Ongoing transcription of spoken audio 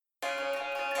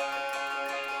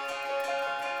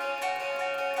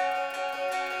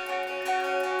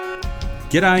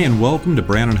G'day and welcome to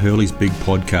Brown & Hurley's Big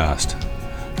Podcast.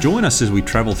 Join us as we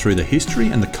travel through the history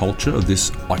and the culture of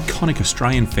this iconic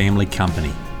Australian family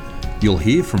company. You'll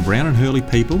hear from Brown & Hurley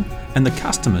people and the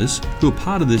customers who are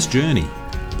part of this journey.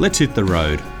 Let's hit the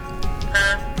road.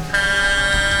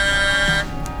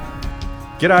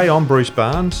 G'day, I'm Bruce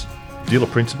Barnes, Dealer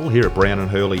Principal here at Brown &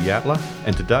 Hurley Yatala,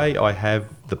 and today I have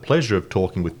the pleasure of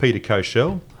talking with Peter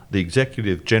Koschel, the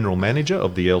Executive General Manager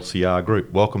of the LCR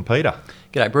Group. Welcome, Peter.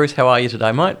 G'day Bruce, how are you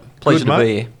today, mate? Pleasure to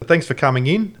be here. Thanks for coming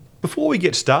in. Before we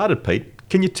get started, Pete,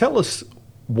 can you tell us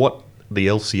what the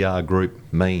LCR Group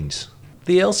means?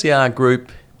 The LCR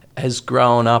Group has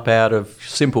grown up out of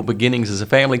simple beginnings as a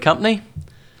family company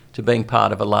to being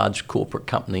part of a large corporate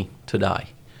company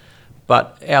today.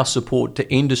 But our support to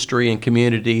industry and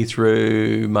community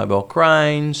through mobile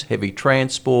cranes, heavy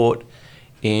transport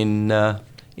in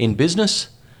business,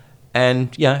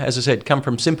 and as I said, come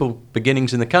from simple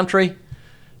beginnings in the country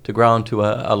to grow into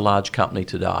a large company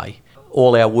today.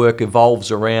 All our work evolves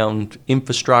around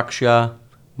infrastructure,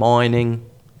 mining,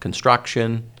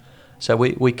 construction. So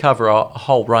we cover a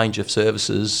whole range of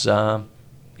services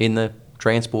in the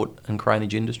transport and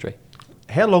craneage industry.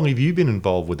 How long have you been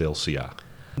involved with LCR?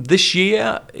 This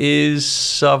year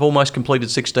I've almost completed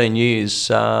 16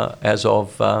 years as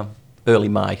of early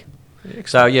May. Excellent.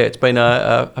 So it's been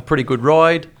a pretty good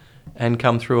ride and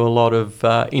come through a lot of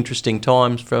interesting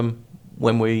times from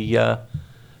when we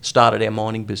started our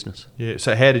mining business. Yeah.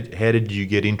 So how did you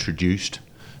get introduced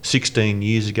 16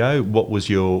 years ago? What was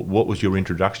your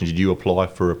introduction? Did you apply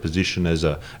for a position as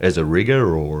a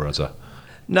rigger or as a?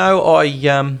 No,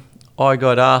 I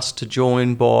got asked to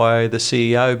join by the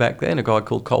CEO back then, a guy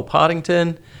called Cole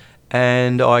Partington,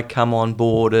 and I come on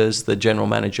board as the general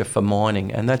manager for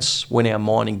mining, and that's when our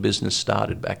mining business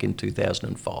started back in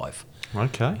 2005.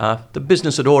 Okay. The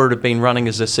business had already been running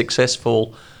as a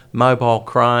successful mobile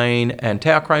crane and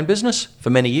tower crane business for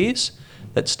many years.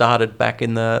 That started back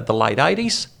in the late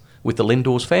 80s with the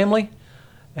Lindors family,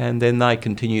 and then they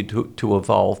continued to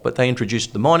evolve. But they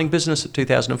introduced the mining business in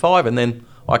 2005, and then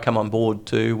I come on board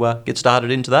to get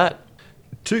started into that.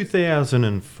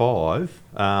 2005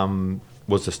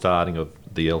 was the starting of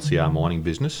the LCR mining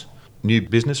business. New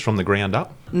business from the ground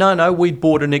up? No, we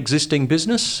bought an existing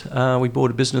business. We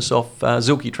bought a business off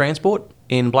Zilke Transport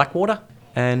in Blackwater,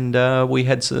 and there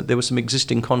were some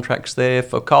existing contracts there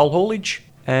for coal haulage,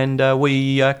 and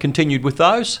we continued with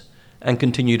those and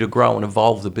continued to grow and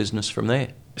evolve the business from there.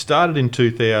 Started in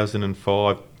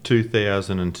 2005,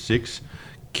 2006.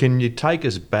 Can you take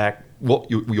us back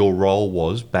what your role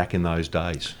was back in those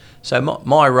days? So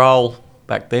my role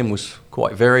back then was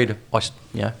quite varied.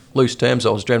 Loose terms, I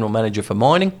was general manager for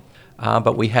mining,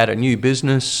 but we had a new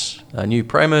business, a new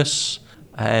premise,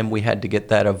 and we had to get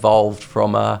that evolved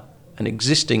from an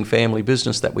existing family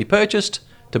business that we purchased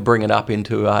to bring it up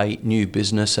into a new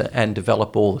business and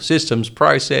develop all the systems,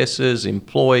 processes,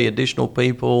 employ additional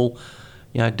people,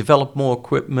 develop more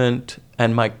equipment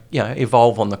and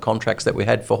evolve on the contracts that we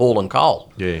had for haul and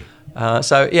coal. Yeah.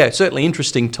 Certainly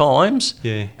interesting times,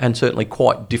 yeah, and certainly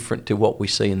quite different to what we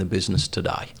see in the business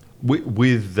today.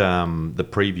 With the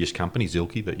previous company,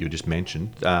 Zilke, that you just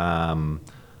mentioned,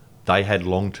 they had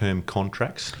long-term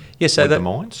contracts with the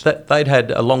mines? They'd had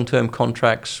long-term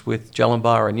contracts with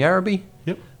Jellinbah and Yarrabee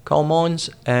coal mines,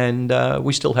 and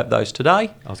we still have those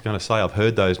today. I was going to say, I've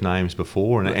heard those names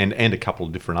before, and a couple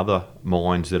of different other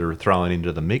mines that are thrown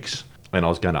into the mix, and I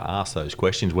was going to ask those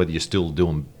questions, whether you still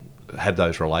have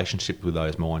those relationships with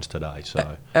those mines today.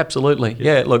 So absolutely.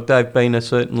 Yeah, look, they've been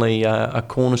certainly a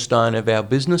cornerstone of our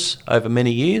business over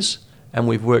many years, and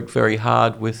we've worked very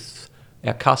hard with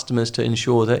our customers to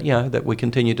ensure that that we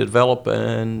continue to develop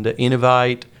and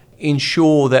innovate,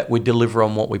 ensure that we deliver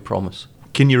on what we promise.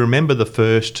 Can you remember the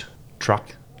first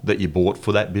truck that you bought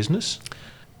for that business?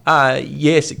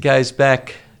 Yes, it goes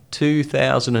back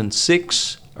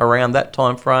 2006. Around that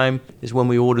time frame is when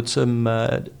we ordered some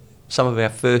of our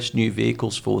first new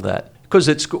vehicles for that. Because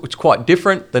it's quite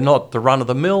different. They're not the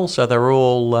run-of-the-mill, so they're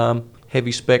all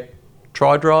heavy-spec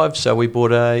tri-drives. So we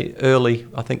bought I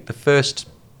think the first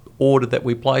order that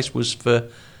we placed was for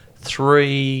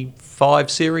 3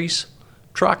 5 Series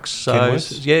trucks. So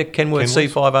Kenworth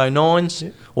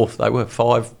C509s, or they were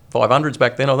 500s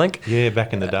back then, I think. Yeah,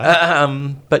 back in the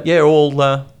day. But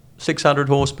all 600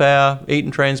 horsepower,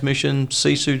 Eaton transmission,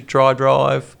 Sisu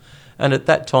tri-drive, and at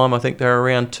that time I think they were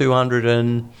around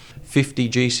 250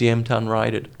 GCM ton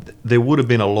rated. There would have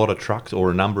been a lot of trucks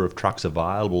or a number of trucks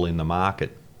available in the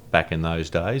market back in those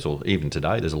days, or even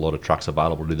today, there's a lot of trucks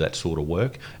available to do that sort of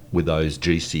work with those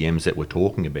GCMs that we're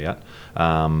talking about.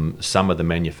 Some of the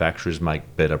manufacturers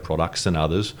make better products than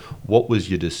others. What was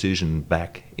your decision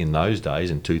back in those days,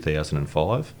 in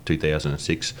 2005,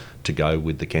 2006, to go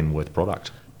with the Kenworth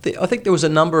product? I think there was a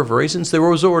number of reasons. There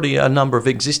was already a number of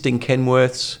existing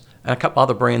Kenworths and a couple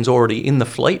other brands already in the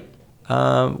fleet.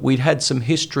 We'd had some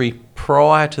history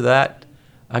prior to that,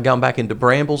 going back into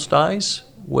Brambles days,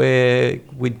 where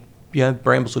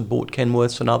Brambles had bought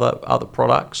Kenworths and other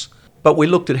products. But we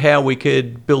looked at how we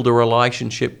could build a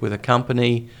relationship with a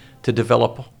company to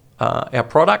develop our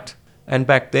product. And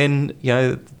back then,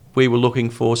 we were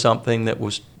looking for something that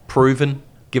was proven,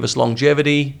 give us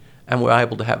longevity, and we're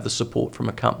able to have the support from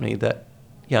a company that,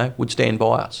 would stand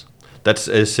by us. That's,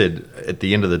 as said, at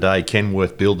the end of the day,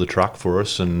 Kenworth build the truck for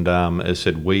us, and as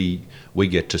said, we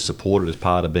get to support it as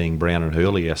part of being Brown and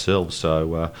Hurley ourselves.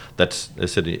 So that's,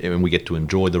 as said, and we get to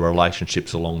enjoy the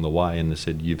relationships along the way. And as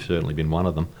said, you've certainly been one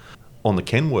of them. On the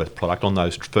Kenworth product, on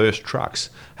those first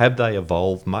trucks, have they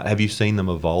evolved much? Have you seen them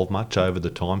evolve much over the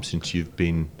time since you've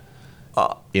been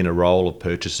in a role of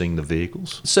purchasing the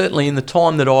vehicles? Certainly, in the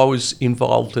time that I was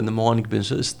involved in the mining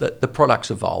business, that the products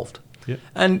evolved. Yep.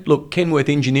 And look, Kenworth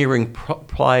Engineering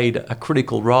played a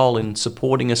critical role in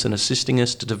supporting us and assisting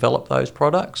us to develop those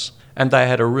products. And they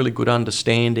had a really good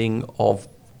understanding of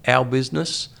our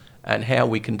business and how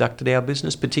we conducted our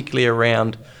business, particularly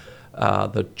around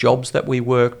the jobs that we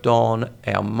worked on,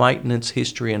 our maintenance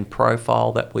history and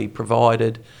profile that we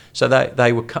provided. So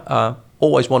they were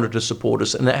always wanted to support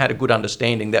us, and they had a good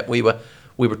understanding that we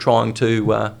were trying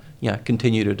to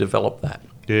continue to develop that.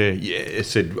 Yeah. It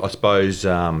said, I suppose,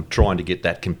 trying to get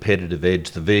that competitive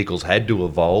edge, the vehicles had to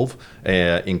evolve,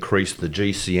 increase the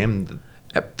GCM,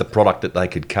 the product that they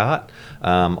could cart.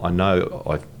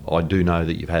 I do know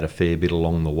that you've had a fair bit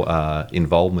along the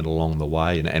involvement along the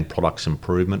way and products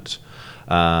improvements.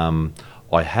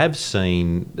 I have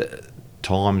seen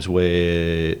times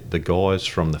where the guys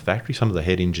from the factory, some of the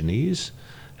head engineers,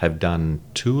 have done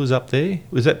tours up there.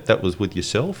 That was with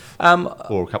yourself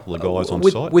or a couple of guys on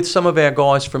site? With some of our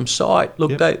guys from site.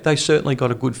 Look, Yep. they certainly got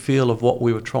a good feel of what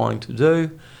we were trying to do,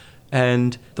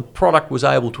 and the product was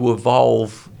able to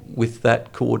evolve with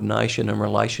that coordination and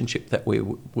relationship that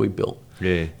we built.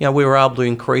 Yeah. We were able to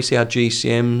increase our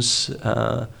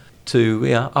GCMs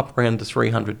to up around the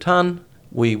 300 tonne.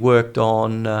 We worked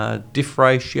on diff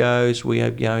ratios. We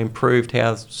improved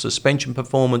how suspension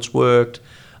performance worked,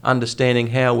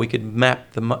 understanding how we could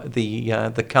map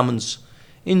the Cummins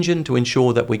engine to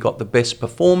ensure that we got the best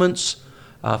performance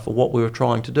for what we were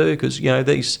trying to do. Because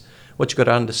what you've got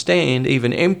to understand,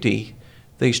 even empty,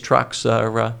 these trucks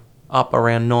are up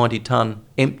around 90 tonne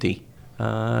empty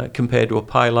compared to a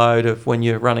payload of when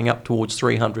you're running up towards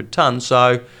 300 tonne.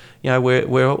 So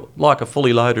we're like a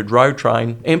fully loaded road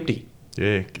train empty.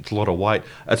 Yeah, it's a lot of weight.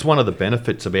 It's one of the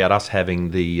benefits about us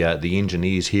having the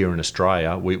engineers here in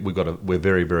Australia. We're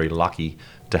very, very lucky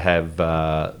to have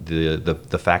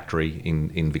the factory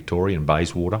in Victoria, in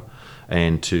Bayswater,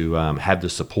 and to have the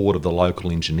support of the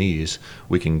local engineers.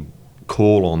 We can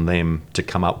call on them to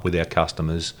come up with our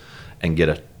customers and get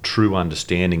a true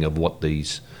understanding of what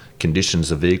these conditions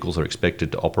the vehicles are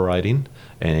expected to operate in,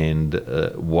 and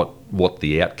what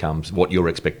the outcomes, what your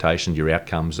expectations, your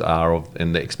outcomes are of,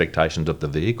 and the expectations of the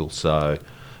vehicle. So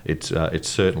it's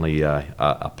certainly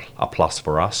a plus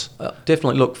for us.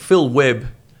 Definitely. Look, Phil Webb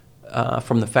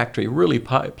from the factory really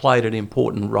played an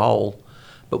important role.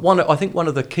 But I think one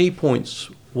of the key points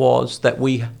was that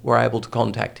we were able to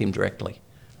contact him directly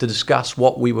to discuss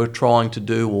what we were trying to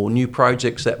do or new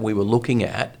projects that we were looking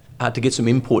at to get some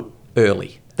input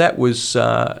early. That was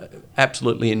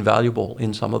absolutely invaluable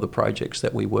in some of the projects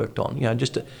that we worked on.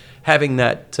 Just having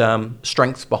that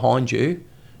strength behind you,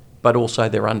 but also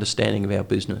their understanding of our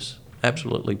business.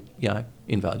 Absolutely,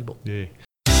 invaluable. Yeah.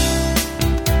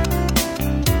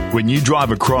 When you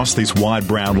drive across this wide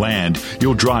brown land,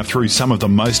 you'll drive through some of the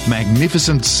most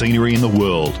magnificent scenery in the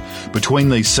world. Between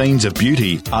these scenes of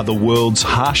beauty are the world's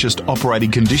harshest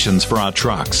operating conditions for our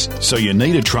trucks. So you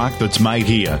need a truck that's made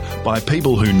here by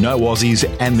people who know Aussies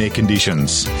and their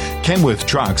conditions. Kenworth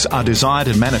trucks are designed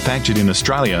and manufactured in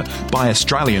Australia by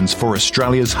Australians for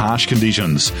Australia's harsh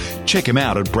conditions. Check them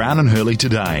out at Brown and Hurley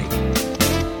today.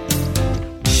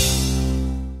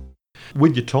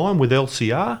 With your time with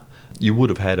LCR, you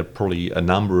would have had probably a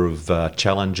number of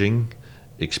challenging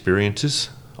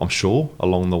experiences, I'm sure,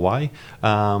 along the way.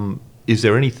 Is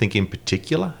there anything in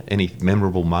particular, any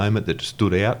memorable moment that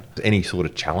stood out? Any sort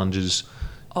of challenges?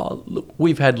 Look,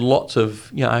 we've had lots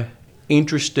of,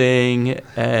 interesting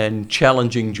and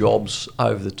challenging jobs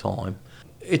over the time.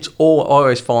 I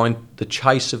always find the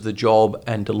chase of the job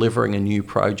and delivering a new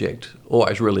project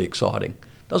always really exciting.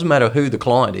 Doesn't matter who the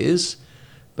client is,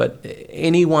 but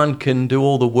anyone can do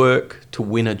all the work to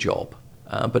win a job,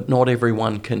 but not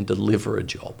everyone can deliver a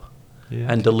job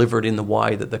and deliver it in the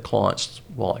way that the clients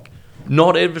like.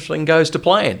 Not everything goes to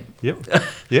plan.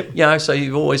 Yep. So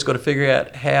you've always got to figure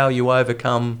out how you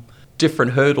overcome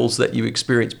different hurdles that you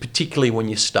experience, particularly when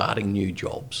you're starting new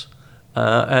jobs.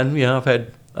 I've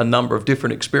had a number of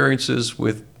different experiences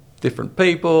with different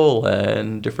people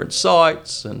and different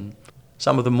sites, and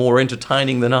some of them more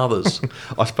entertaining than others.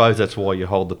 I suppose that's why you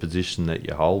hold the position that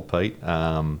you hold, Pete.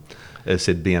 As I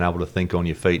said, being able to think on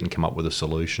your feet and come up with a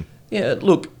solution. Yeah,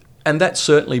 look, and that's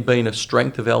certainly been a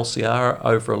strength of LCR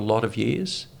over a lot of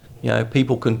years.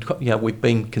 People can, we've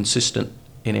been consistent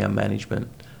in our management.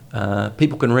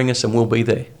 People can ring us and we'll be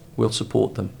there. We'll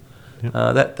support them.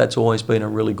 Yep. That's always been a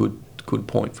really good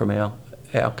point from our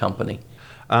company.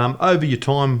 Over your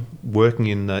time working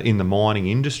in the mining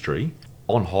industry,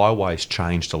 on highways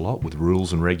changed a lot with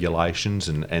rules and regulations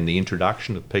and the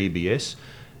introduction of PBS.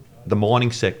 The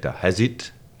mining sector, has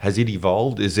it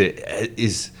evolved?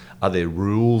 Are there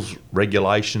rules,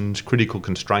 regulations, critical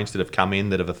constraints that have come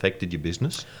in that have affected your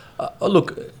business?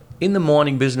 Look, in the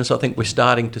mining business, I think we're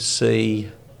starting to see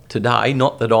today,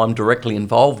 not that I'm directly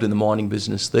involved in the mining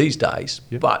business these days,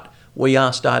 but we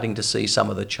are starting to see some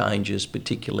of the changes,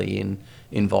 particularly in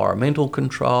environmental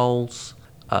controls,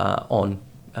 on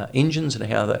engines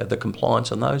and how the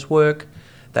compliance on those work.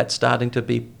 That's starting to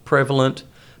be prevalent.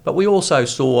 But we also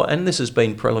saw, and this has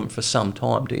been prevalent for some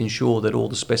time, to ensure that all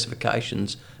the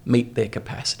specifications meet their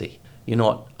capacity. They're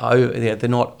not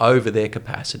over their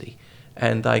capacity,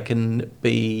 and they can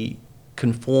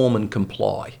conform and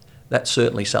comply. That's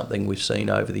certainly something we've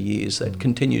seen over the years that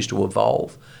continues to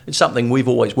evolve. It's something we've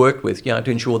always worked with,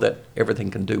 to ensure that everything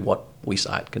can do what we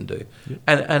say it can do,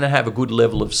 and have a good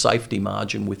level of safety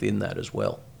margin within that as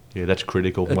well. Yeah, that's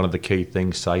critical. One of the key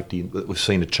things, safety. We've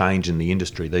seen a change in the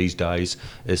industry these days.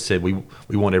 As said, we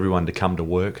want everyone to come to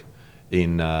work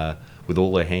with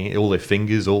all their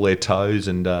fingers, all their toes,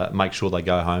 and make sure they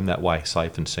go home that way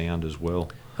safe and sound as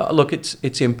well. Look,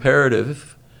 it's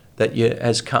imperative that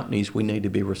as companies we need to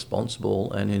be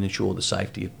responsible and ensure the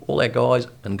safety of all our guys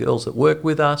and girls that work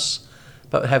with us,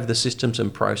 but have the systems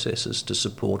and processes to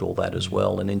support all that as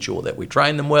well, and ensure that we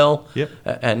train them well,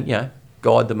 and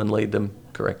guide them and lead them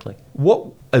correctly. What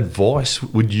advice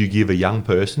would you give a young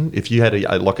person if you had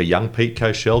a young Pete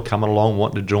Koshel coming along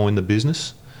wanting to join the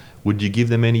business? Would you give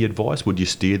them any advice? Would you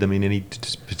steer them in any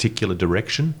particular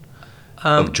direction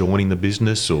of joining the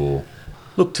business? Or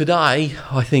look, today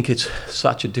I think it's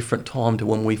such a different time to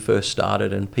when we first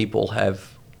started, and people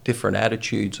have different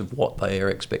attitudes of what their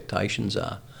expectations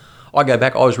are. I go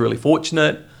back, I was really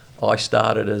fortunate. I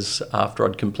started after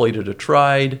I'd completed a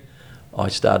trade. I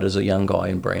started as a young guy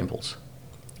in Brambles,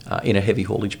 in the heavy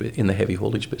haulage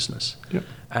business,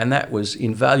 and that was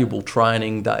invaluable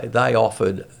training. They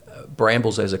offered.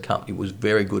 Brambles as a company was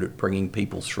very good at bringing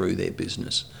people through their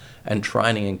business and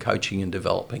training and coaching and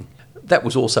developing. That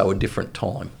was also a different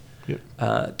time.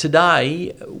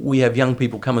 Today we have young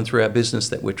people coming through our business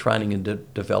that we're training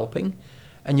and developing,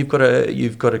 and you've got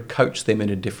to coach them in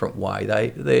a different way.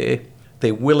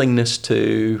 Their willingness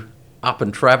to up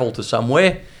and travel to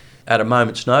somewhere at a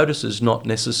moment's notice is not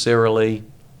necessarily,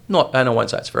 and I won't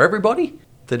say it's for everybody,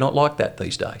 they're not like that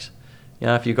these days.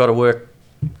 If you've got to work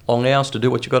long hours to do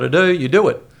what you've got to do, you do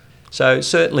it. So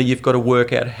certainly you've got to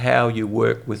work out how you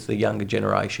work with the younger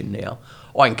generation now.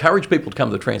 I encourage people to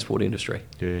come to the transport industry.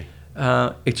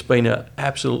 It's been an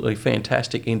absolutely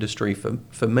fantastic industry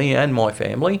for me and my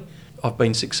family. I've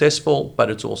been successful,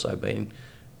 but it's also been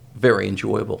very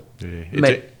enjoyable.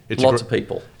 Met lots of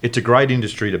people. It's a great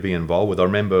industry to be involved with. I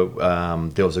remember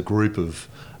there was a group of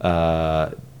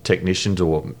technicians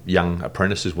or young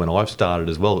apprentices when I started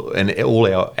as well, and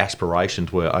all our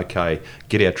aspirations were, okay,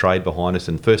 get our trade behind us,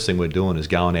 and first thing we're doing is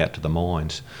going out to the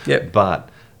mines. But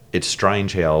it's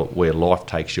strange where life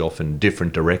takes you off in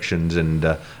different directions, and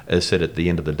as I said, at the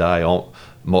end of the day, I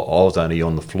was only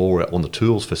on the floor, on the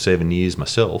tools for 7 years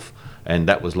myself, and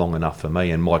that was long enough for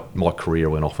me, and my career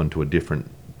went off into a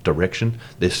different direction.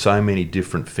 There's so many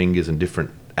different fingers and different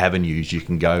avenues you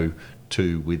can go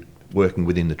to with working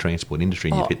within the transport industry,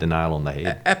 and you've hit the nail on the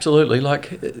head. Absolutely.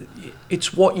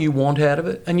 It's what you want out of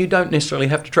it, and you don't necessarily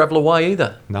have to travel away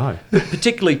either. No.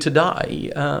 Particularly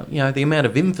today, the amount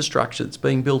of infrastructure that's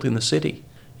being built in the city.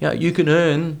 You can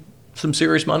earn some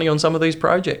serious money on some of these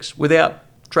projects without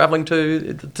travelling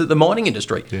to the mining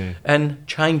industry and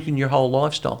changing your whole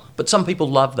lifestyle. But some people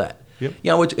love that.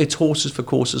 It's horses for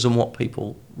courses and what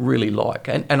people really like.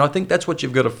 And I think that's what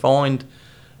you've got to find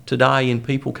today in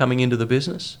people coming into the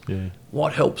business? Yeah.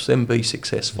 What helps them be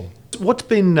successful? What's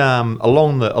been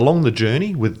along the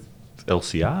journey with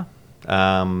LCR?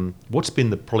 What's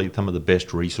been probably some of the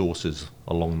best resources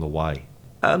along the way?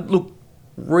 Look,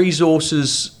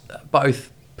 resources,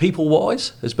 both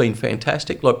people-wise, has been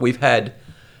fantastic. Look, we've had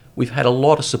a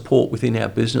lot of support within our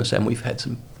business, and we've had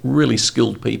some really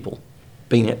skilled people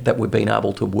that we've been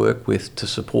able to work with to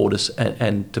support us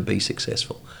and to be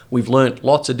successful. We've learnt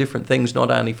lots of different things,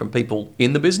 not only from people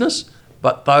in the business,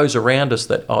 but those around us,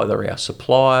 that either our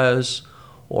suppliers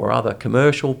or other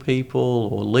commercial people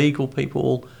or legal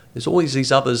people. There's always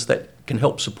these others that can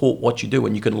help support what you do,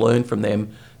 and you can learn from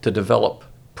them to develop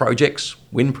projects,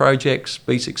 win projects,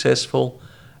 be successful.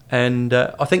 And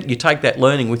I think you take that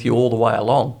learning with you all the way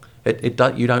along.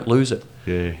 You don't lose it.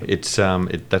 Yeah,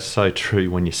 that's so true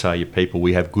when you say your people.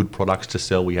 We have good products to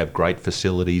sell. We have great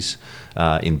facilities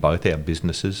in both our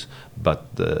businesses. But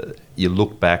you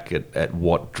look back at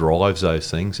what drives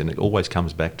those things, and it always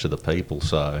comes back to the people.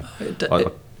 So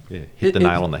hit the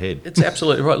nail on the head. It's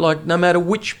absolutely right. Like, no matter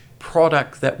which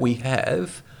product that we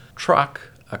have, truck,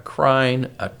 a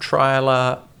crane, a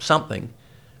trailer, something,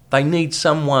 they need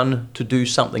someone to do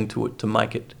something to it to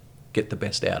make it get the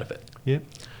best out of it. Yeah.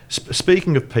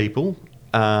 Speaking of people,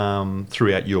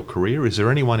 throughout your career, is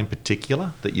there anyone in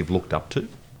particular that you've looked up to?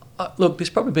 Look, there's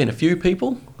probably been a few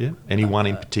people. Yeah. Anyone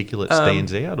in particular that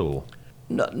stands out, or?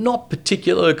 Not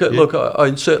particular. Look,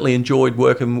 I certainly enjoyed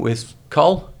working with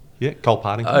Cole. Yeah, Cole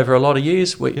Partington. Over a lot of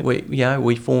years,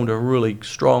 we formed a really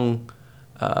strong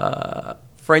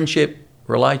friendship,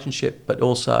 relationship, but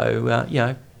also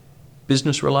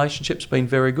business relationships been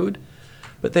very good.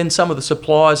 But then some of the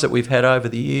suppliers that we've had over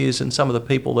the years and some of the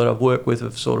people that I've worked with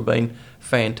have sort of been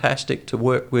fantastic to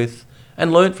work with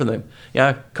and learn from them.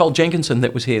 Cole Jenkinson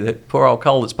that was here, that poor old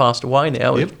Cole that's passed away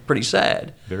now, is pretty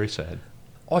sad. Very sad.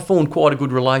 I formed quite a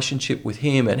good relationship with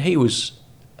him, and he was,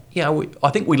 I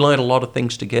think we learned a lot of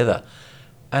things together.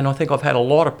 And I think I've had a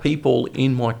lot of people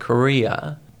in my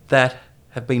career that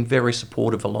have been very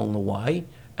supportive along the way,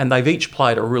 and they've each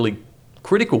played a really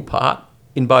critical part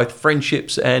in both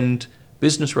friendships and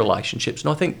business relationships.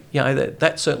 And I think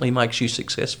that certainly makes you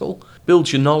successful,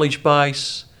 builds your knowledge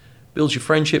base, builds your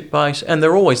friendship base, and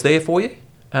they're always there for you.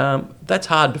 That's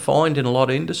hard to find in a lot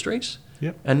of industries.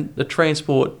 Yep. And the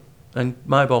transport and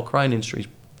mobile crane industry is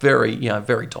very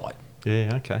tight.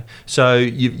 Yeah, okay. So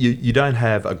you don't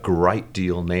have a great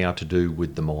deal now to do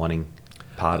with the mining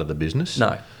part of the business?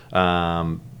 No.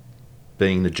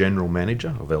 Being the general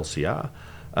manager of LCR,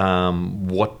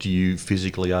 what do you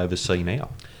physically oversee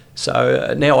now?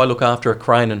 So now I look after our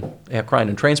crane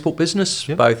and transport business,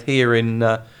 both here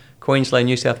in Queensland,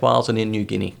 New South Wales, and in New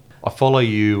Guinea. I follow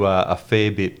you a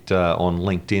fair bit on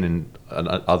LinkedIn and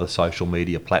other social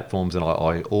media platforms, and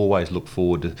I always look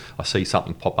forward to, I see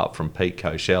something pop up from Pete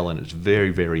Koshel, and it's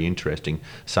very, very interesting,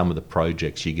 some of the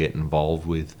projects you get involved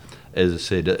with. As I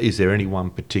said, is there any one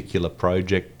particular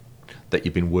project that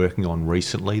you've been working on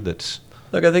recently that's...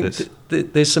 Look, I think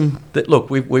there's some...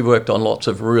 we've worked on lots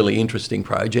of really interesting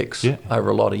projects over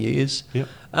a lot of years.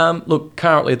 Yep. Look,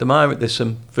 currently at the moment there's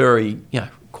some very,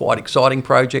 quite exciting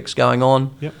projects going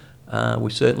on. Yep. We're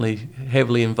certainly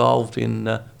heavily involved in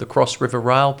the Cross River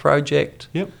Rail project.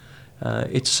 Yep.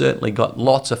 It's certainly got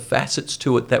lots of facets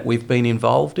to it that we've been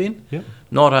involved in. Yep.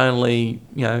 Not only,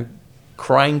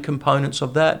 crane components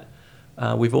of that,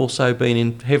 we've also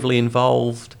been heavily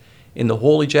involved in the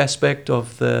haulage aspect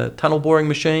of the tunnel boring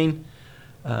machine,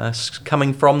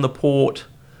 coming from the port,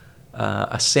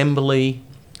 assembly,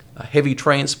 heavy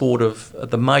transport of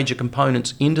the major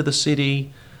components into the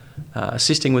city,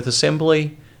 assisting with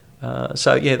assembly.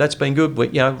 That's been good.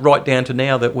 Right down to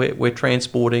now that we're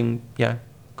transporting,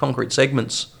 concrete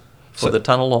segments for the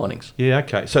tunnel linings. Yeah,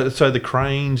 okay. So the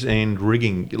cranes and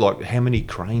rigging, like how many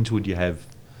cranes would you have?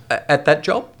 At that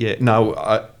job? Yeah,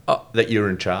 no, that you're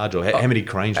in charge of. How many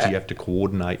cranes do you have to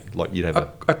coordinate? Like you'd have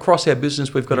across our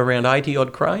business, we've got around 80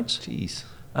 odd cranes. Jeez.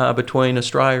 Between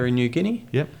Australia and New Guinea.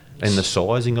 Yep. And the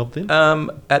sizing of them?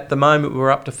 At the moment,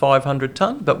 we're up to 500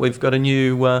 tonne, but we've got a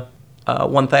new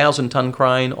 1,000 tonne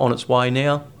crane on its way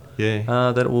now.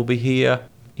 Yeah. That will be here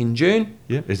in June.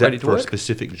 Yeah. Is that for a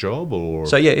specific job or?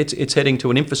 So it's heading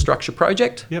to an infrastructure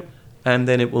project. Yep. And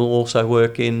then it will also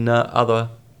work in other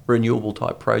renewable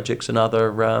type projects and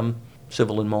other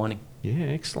civil and mining. Yeah,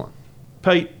 excellent.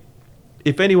 Pete,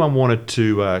 if anyone wanted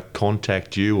to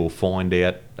contact you or find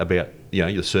out about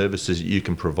your services that you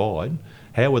can provide,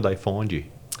 how would they find you?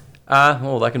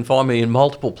 They can find me in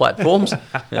multiple platforms.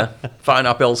 Phone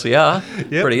up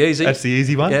LCR, pretty easy. That's the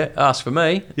easy one. Yeah, ask for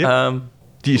me. Yep.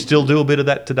 Do you still do a bit of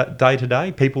that day to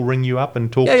day? People ring you up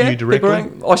and talk to you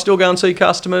directly? I still go and see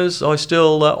customers. I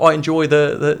still I enjoy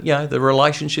the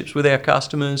relationships with our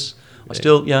customers. I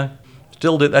still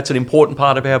do. That's an important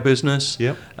part of our business.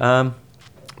 Yep.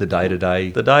 The day to day.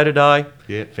 The day to day.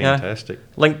 Yeah, fantastic.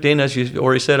 LinkedIn, as you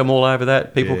already said, I'm all over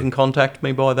that. People can contact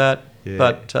me by that. Yeah.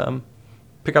 But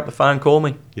pick up the phone, call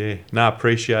me. Yeah, no,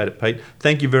 appreciate it, Pete.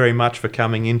 Thank you very much for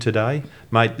coming in today,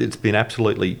 mate. It's been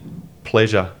absolutely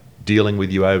pleasure dealing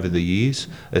with you over the years.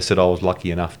 As I said, I was lucky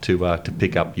enough to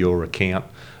pick up your account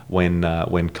when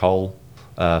Cole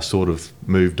sort of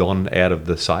moved on out of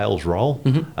the sales role.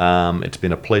 Mm-hmm. It's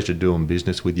been a pleasure doing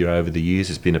business with you over the years.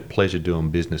 It's been a pleasure doing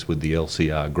business with the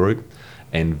LCR group,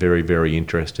 and very, very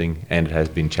interesting, and it has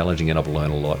been challenging, and I've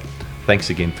learned a lot. Thanks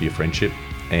again for your friendship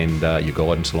and your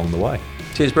guidance along the way.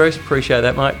 Cheers, Bruce. Appreciate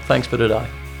that, mate. Thanks for today.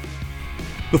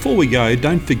 Before we go,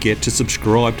 don't forget to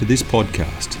subscribe to this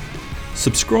podcast.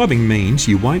 Subscribing means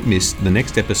you won't miss the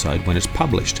next episode when it's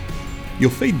published. Your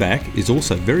feedback is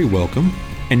also very welcome,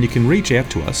 and you can reach out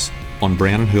to us on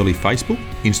Brown & Hurley Facebook,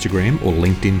 Instagram or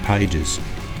LinkedIn pages.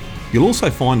 You'll also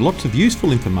find lots of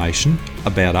useful information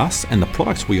about us and the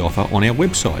products we offer on our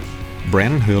website,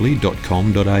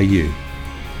 brownandhurley.com.au.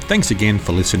 Thanks again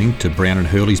for listening to Brown &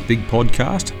 Hurley's Big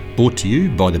Podcast, brought to you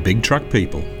by the Big Truck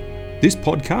People. This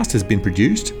podcast has been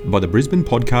produced by the Brisbane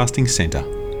Podcasting Centre.